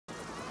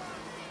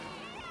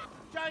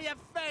Show your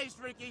face,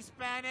 Ricky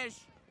Spanish!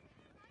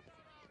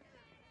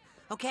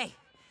 Okay,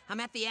 I'm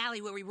at the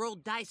alley where we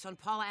rolled dice on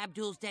Paula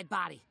Abdul's dead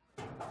body.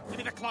 Give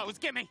me the clothes,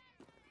 give me!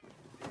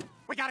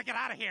 We gotta get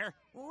out of here!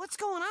 What's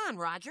going on,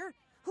 Roger?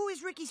 Who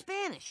is Ricky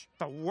Spanish?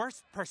 The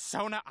worst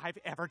persona I've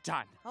ever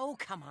done. Oh,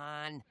 come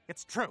on.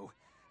 It's true.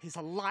 He's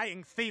a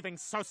lying, thieving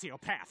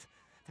sociopath.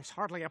 There's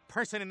hardly a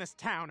person in this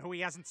town who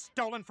he hasn't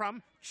stolen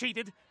from,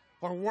 cheated,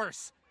 or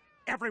worse.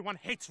 Everyone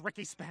hates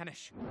Ricky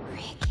Spanish.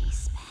 Ricky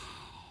Spanish.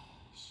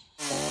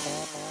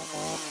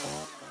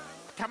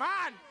 Come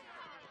on!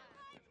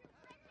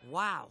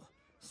 Wow.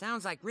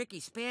 Sounds like Ricky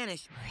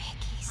Spanish.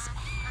 Ricky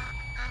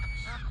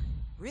Spanish.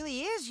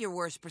 Really is your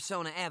worst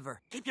persona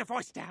ever. Keep your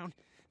voice down.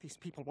 These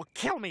people will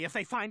kill me if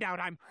they find out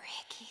I'm...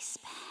 Ricky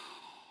Spanish.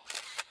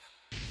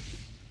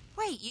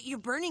 Wait, you're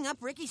burning up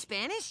Ricky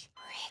Spanish?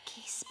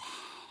 Ricky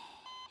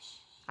Spanish.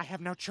 I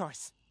have no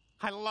choice.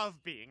 I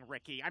love being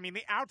Ricky. I mean,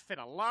 the outfit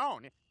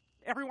alone.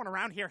 Everyone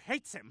around here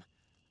hates him.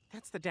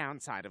 That's the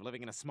downside of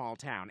living in a small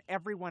town.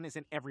 Everyone is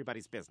in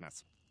everybody's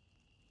business.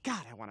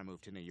 God, I want to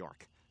move to New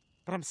York.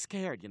 But I'm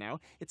scared, you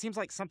know? It seems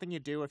like something you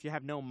do if you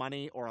have no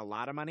money or a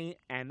lot of money,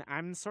 and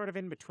I'm sort of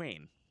in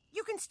between.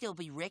 You can still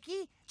be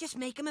Ricky. Just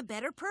make him a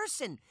better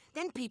person.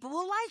 Then people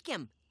will like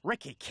him.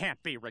 Ricky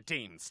can't be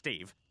redeemed,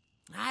 Steve.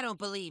 I don't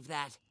believe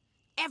that.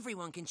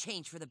 Everyone can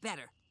change for the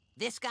better.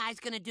 This guy's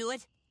gonna do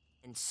it,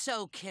 and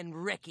so can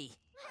Ricky.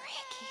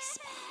 Ricky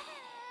Spanish.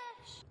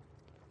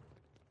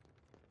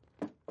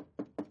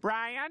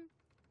 Brian?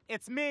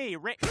 It's me,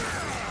 Rick.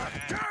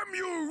 Damn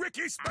you,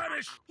 Ricky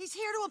Spanish! He's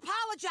here to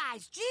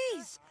apologize.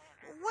 Jeez.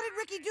 What did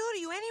Ricky do to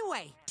you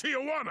anyway?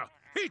 Tijuana!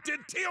 He did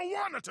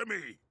Tijuana to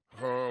me!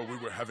 Oh, we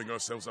were having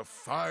ourselves a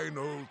fine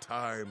old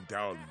time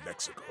down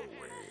Mexico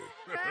way.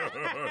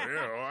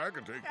 Yeah, I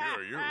can take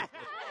care of you.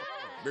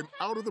 Then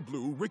out of the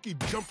blue, Ricky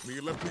jumped me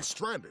and left me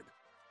stranded.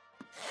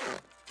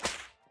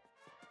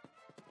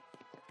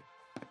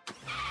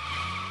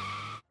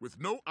 With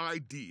no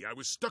ID, I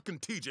was stuck in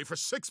TJ for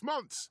 6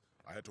 months.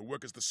 I had to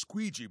work as the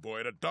squeegee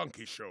boy at a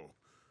donkey show.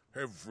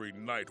 Every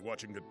night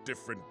watching a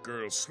different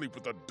girl sleep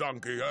with the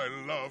donkey I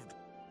loved.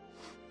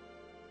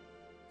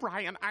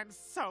 Brian, I'm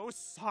so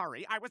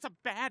sorry. I was a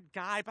bad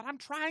guy, but I'm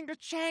trying to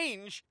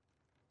change.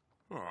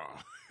 Oh,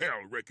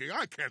 hell, Ricky,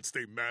 I can't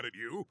stay mad at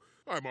you.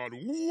 I'm on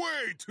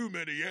way too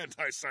many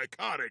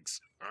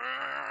antipsychotics.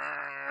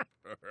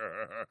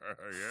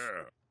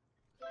 Yeah.